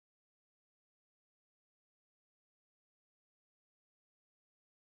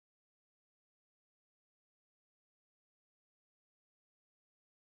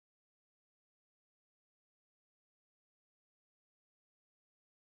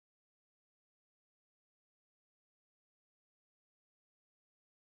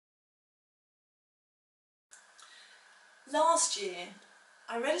Last year,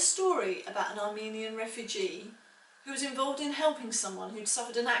 I read a story about an Armenian refugee who was involved in helping someone who'd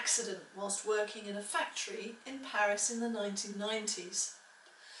suffered an accident whilst working in a factory in Paris in the 1990s.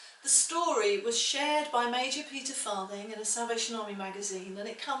 The story was shared by Major Peter Farthing in a Salvation Army magazine, and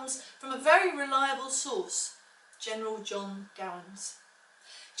it comes from a very reliable source, General John Gowans.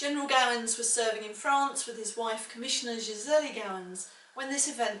 General Gowans was serving in France with his wife Commissioner Gisèle Gowans when this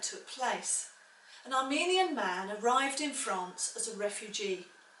event took place. An Armenian man arrived in France as a refugee.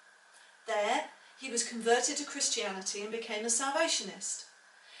 There, he was converted to Christianity and became a Salvationist.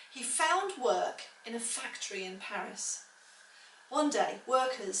 He found work in a factory in Paris. One day,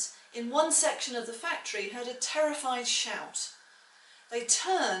 workers in one section of the factory heard a terrified shout. They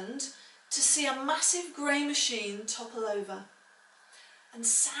turned to see a massive grey machine topple over. And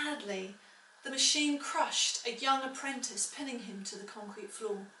sadly, the machine crushed a young apprentice, pinning him to the concrete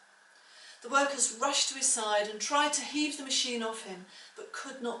floor. The workers rushed to his side and tried to heave the machine off him, but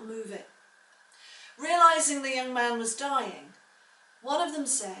could not move it. Realising the young man was dying, one of them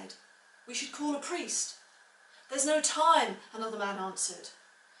said, "We should call a priest." "There's no time," another man answered.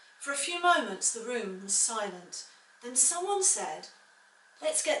 For a few moments the room was silent. Then someone said,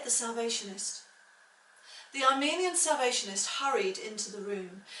 "Let's get the Salvationist." The Armenian Salvationist hurried into the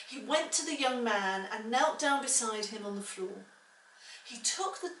room. He went to the young man and knelt down beside him on the floor. He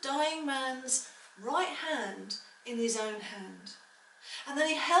took the dying man's right hand in his own hand, and then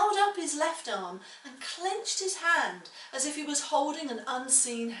he held up his left arm and clenched his hand as if he was holding an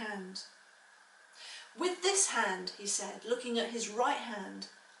unseen hand. "With this hand," he said, looking at his right hand,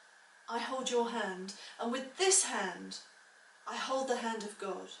 "I hold your hand, and with this hand, I hold the hand of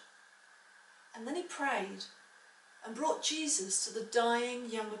God." And then he prayed and brought Jesus to the dying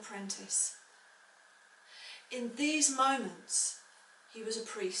young apprentice. In these moments, he was a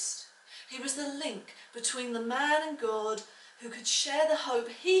priest. He was the link between the man and God who could share the hope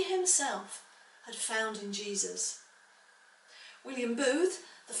he himself had found in Jesus. William Booth,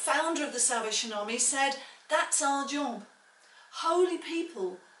 the founder of the Salvation Army, said, "That's our job. Holy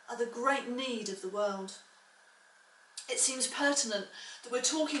people are the great need of the world." It seems pertinent that we're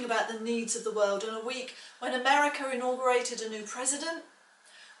talking about the needs of the world in a week when America inaugurated a new president.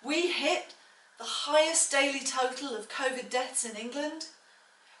 We hit the highest daily total of COVID deaths in England,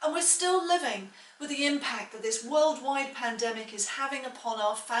 and we're still living with the impact that this worldwide pandemic is having upon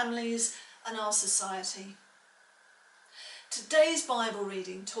our families and our society. Today's Bible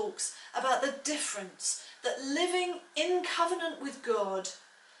reading talks about the difference that living in covenant with God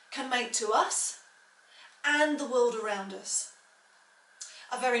can make to us and the world around us.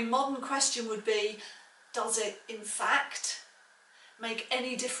 A very modern question would be, does it in fact make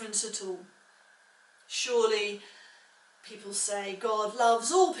any difference at all? Surely people say God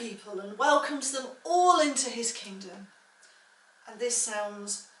loves all people and welcomes them all into his kingdom. And this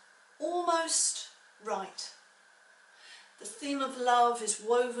sounds almost right. The theme of love is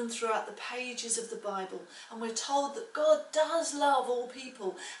woven throughout the pages of the Bible, and we're told that God does love all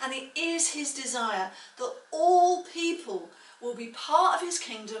people, and it is his desire that all people will be part of his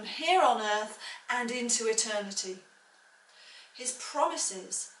kingdom here on earth and into eternity. His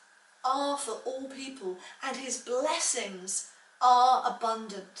promises are for all people, and his blessings are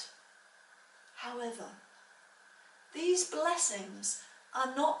abundant. However, these blessings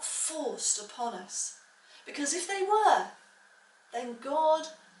are not forced upon us, because if they were, then God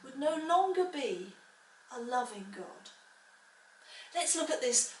would no longer be a loving God. Let's look at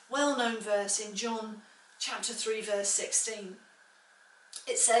this well-known verse in John chapter 3 verse 16.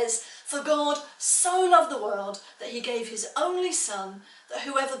 It says, "For God so loved the world that he gave his only Son, that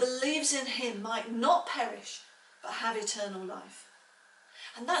whoever believes in him might not perish but have eternal life."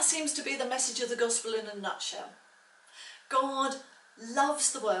 And that seems to be the message of the gospel in a nutshell. God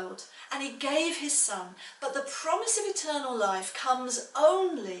loves the world and he gave his Son, but the promise of eternal life comes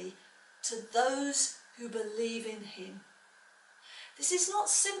only to those who believe in him. This is not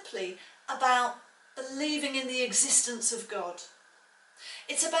simply about believing in the existence of God.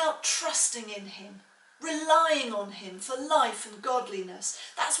 It's about trusting in him, relying on him for life and godliness.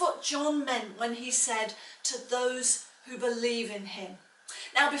 That's what John meant when he said, "to those who believe in him."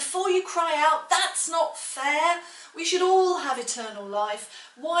 Now, before you cry out, "That's not fair, we should all have eternal life.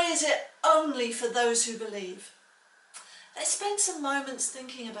 Why is it only for those who believe?" Let's spend some moments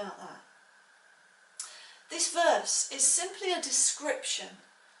thinking about that. This verse is simply a description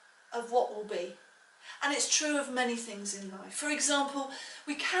of what will be, and it's true of many things in life. For example,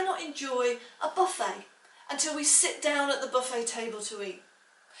 we cannot enjoy a buffet until we sit down at the buffet table to eat.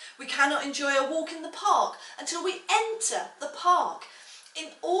 We cannot enjoy a walk in the park until we enter the park.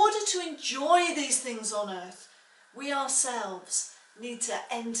 In order to enjoy these things on earth, We ourselves need to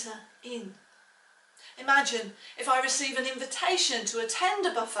enter in. Imagine if I receive an invitation to attend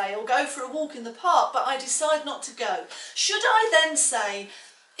a buffet or go for a walk in the park, but I decide not to go. Should I then say,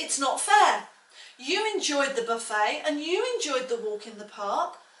 it's not fair? You enjoyed the buffet and you enjoyed the walk in the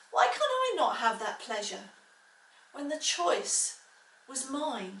park. Why can't I not have that pleasure? When the choice was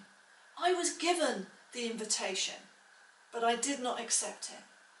mine, I was given the invitation, but I did not accept it.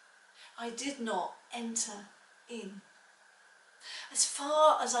 I did not enter in. As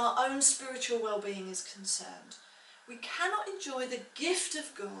far as our own spiritual well-being is concerned, we cannot enjoy the gift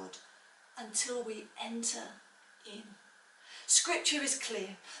of God until we enter in. Scripture is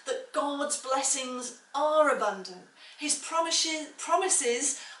clear that God's blessings are abundant, his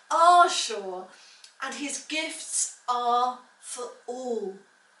promises are sure, and his gifts are for all.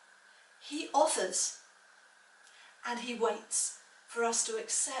 He offers and he waits for us to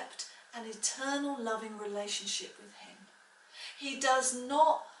accept an eternal loving relationship with him. He does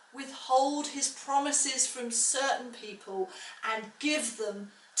not withhold his promises from certain people and give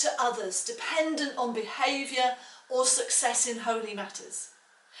them to others, dependent on behaviour or success in holy matters.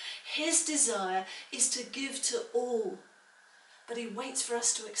 His desire is to give to all, but he waits for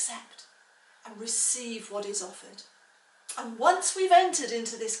us to accept and receive what is offered. And once we've entered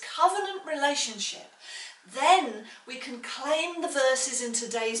into this covenant relationship, then we can claim the verses in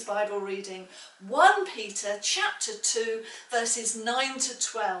today's Bible reading, 1 Peter chapter 2, verses 9 to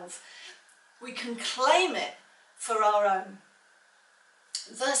 12. We can claim it for our own.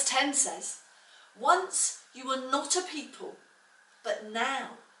 Verse 10 says, once you were not a people, but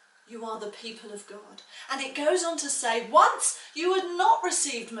now you are the people of God. And it goes on to say, once you had not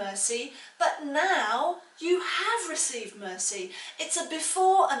received mercy, but now you have received mercy. It's a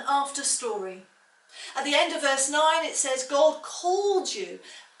before and after story. At the end of verse 9 it says, God called you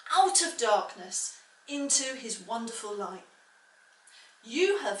out of darkness into his wonderful light.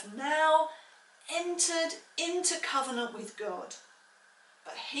 You have now entered into covenant with God.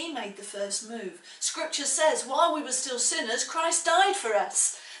 But he made the first move. Scripture says, while we were still sinners, Christ died for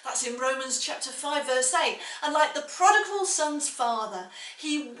us. That's in Romans chapter 5 verse 8. And like the prodigal son's father,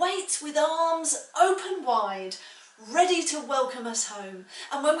 he waits with arms open wide, ready to welcome us home.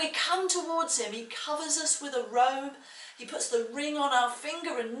 And when we come towards him, he covers us with a robe. He puts the ring on our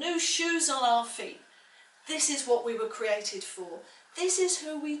finger and new shoes on our feet. This is what we were created for. This is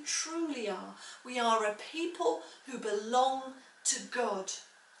who we truly are. We are a people who belong to God.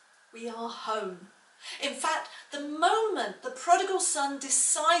 We are home. In fact, the moment the prodigal son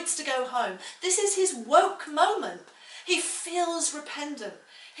decides to go home, this is his woke moment. He feels repentant.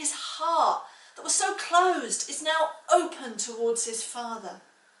 His heart that was so closed is now open towards his father.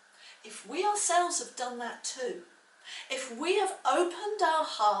 If we ourselves have done that too, if we have opened our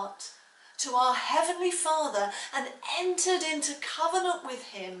heart to our Heavenly Father and entered into covenant with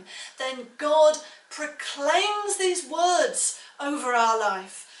him, then God proclaims these words over our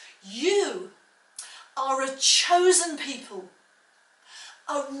life. You are a chosen people,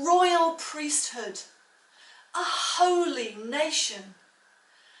 a royal priesthood, a holy nation,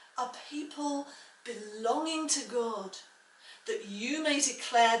 a people belonging to God, that you may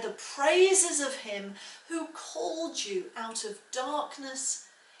declare the praises of him who called you out of darkness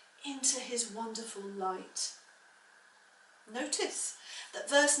into his wonderful light. Notice that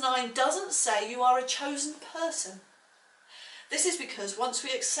verse 9 doesn't say you are a chosen person. This is because once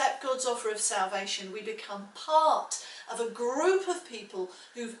we accept God's offer of salvation, we become part of a group of people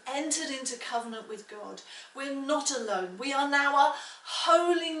who've entered into covenant with God. We're not alone. We are now a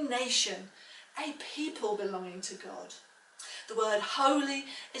holy nation, a people belonging to God. The word holy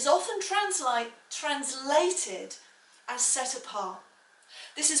is often translated as set apart.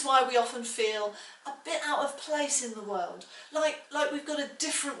 This is why we often feel a bit out of place in the world, like we've got a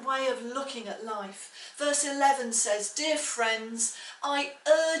different way of looking at life. Verse 11 says, dear friends, I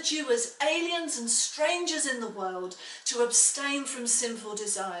urge you as aliens and strangers in the world to abstain from sinful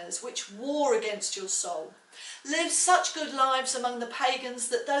desires which war against your soul. Live such good lives among the pagans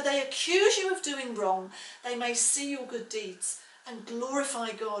that though they accuse you of doing wrong, they may see your good deeds and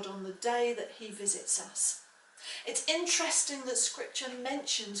glorify God on the day that he visits us. It's interesting that Scripture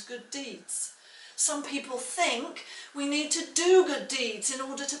mentions good deeds. Some people think we need to do good deeds in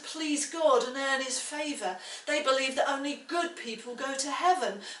order to please God and earn his favour. They believe that only good people go to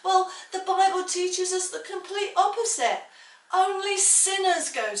heaven. Well, the Bible teaches us the complete opposite. Only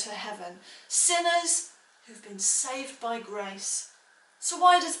sinners go to heaven. Sinners who've been saved by grace. So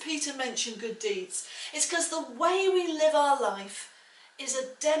why does Peter mention good deeds? It's because the way we live our life is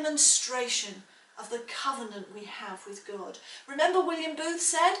a demonstration of the covenant we have with God. Remember William Booth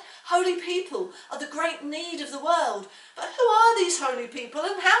said, holy people are the great need of the world. But who are these holy people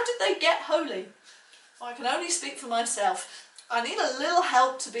and how did they get holy? Well, I can only speak for myself. I need a little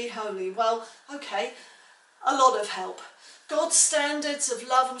help to be holy. Well, okay, a lot of help. God's standards of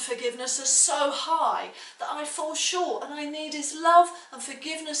love and forgiveness are so high that I fall short, and I need his love and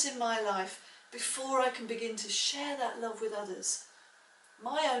forgiveness in my life before I can begin to share that love with others.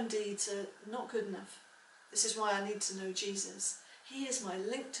 My own deeds are not good enough. This is why I need to know Jesus. He is my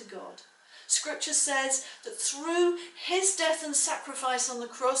link to God. Scripture says that through his death and sacrifice on the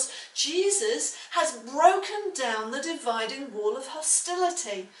cross, Jesus has broken down the dividing wall of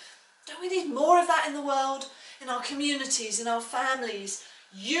hostility. Don't we need more of that in the world? In our communities, in our families,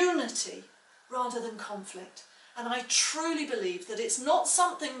 unity rather than conflict. And I truly believe that it's not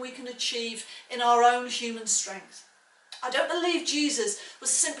something we can achieve in our own human strength. I don't believe Jesus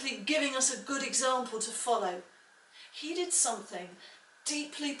was simply giving us a good example to follow. He did something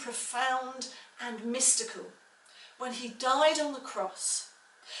deeply profound and mystical when he died on the cross.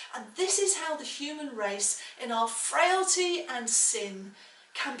 And this is how the human race, in our frailty and sin,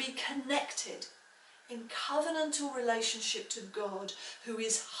 can be connected in covenantal relationship to God, who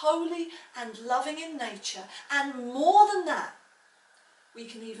is holy and loving in nature, and more than that, we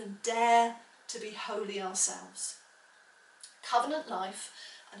can even dare to be holy ourselves. Covenant life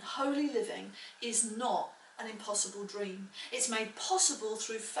and holy living is not an impossible dream. It's made possible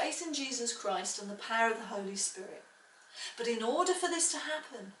through faith in Jesus Christ and the power of the Holy Spirit. But in order for this to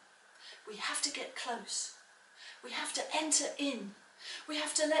happen, we have to get close. We have to enter in. We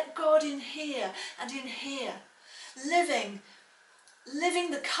have to let God in here and in here. Living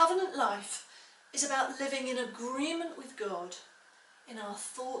the covenant life is about living in agreement with God in our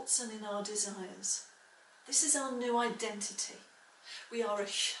thoughts and in our desires. This is our new identity. We are a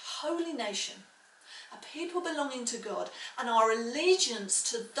holy nation, a people belonging to God, and our allegiance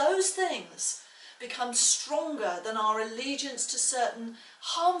to those things becomes stronger than our allegiance to certain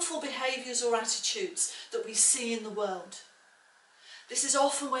harmful behaviours or attitudes that we see in the world. This is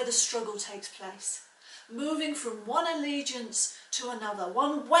often where the struggle takes place, moving from one allegiance to another,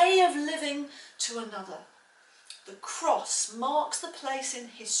 one way of living to another. The cross marks the place in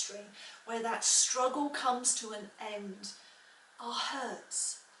history where that struggle comes to an end. Our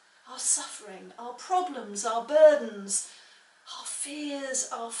hurts, our suffering, our problems, our burdens, our fears,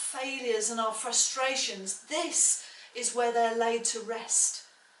 our failures and our frustrations, this is where they're laid to rest,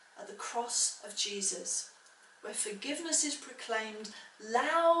 at the cross of Jesus, where forgiveness is proclaimed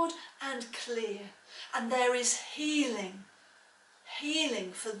loud and clear, and there is healing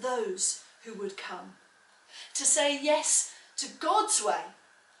for those who would come. To say yes to God's way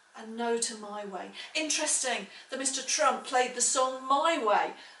and no to my way. Interesting that Mr. Trump played the song My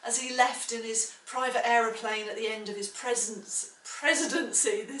Way as he left in his private aeroplane at the end of his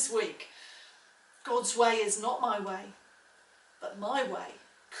presidency this week. God's way is not my way, but my way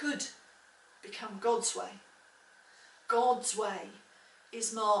could become God's way. God's way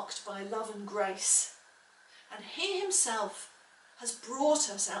is marked by love and grace, and he himself has brought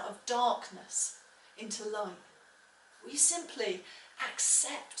us out of darkness into light. We simply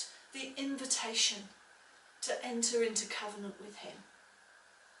accept the invitation to enter into covenant with him.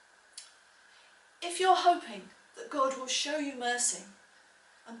 If you're hoping that God will show you mercy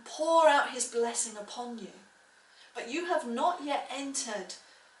and pour out his blessing upon you, but you have not yet entered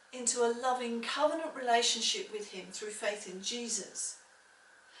into a loving covenant relationship with him through faith in Jesus,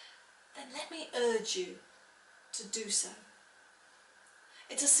 then let me urge you to do so.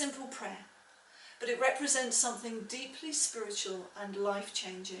 It's a simple prayer, but it represents something deeply spiritual and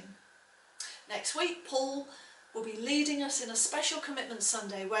life-changing. Next week, Paul will be leading us in a special Commitment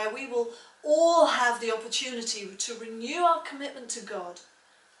Sunday where we will all have the opportunity to renew our commitment to God.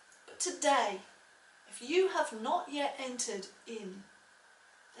 But today, if you have not yet entered in,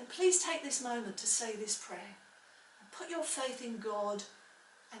 then please take this moment to say this prayer and put your faith in God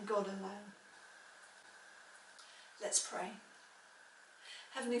and God alone. Let's pray.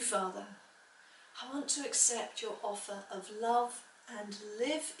 Heavenly Father, I want to accept your offer of love and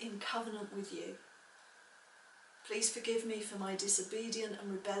live in covenant with you. Please forgive me for my disobedient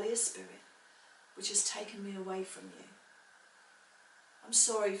and rebellious spirit, which has taken me away from you. I'm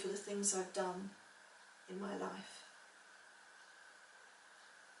sorry for the things I've done in my life.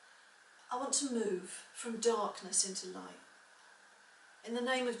 I want to move from darkness into light. In the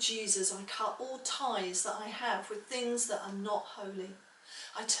name of Jesus, I cut all ties that I have with things that are not holy.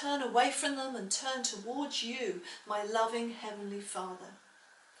 I turn away from them and turn towards you, my loving Heavenly Father.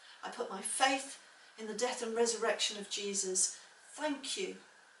 I put my faith in the death and resurrection of Jesus. Thank you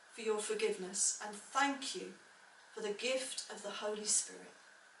for your forgiveness, and thank you for the gift of the Holy Spirit.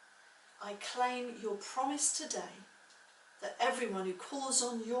 I claim your promise today that everyone who calls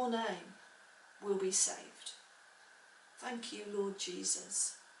on your name will be saved. Thank you, Lord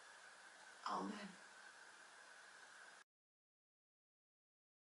Jesus. Amen.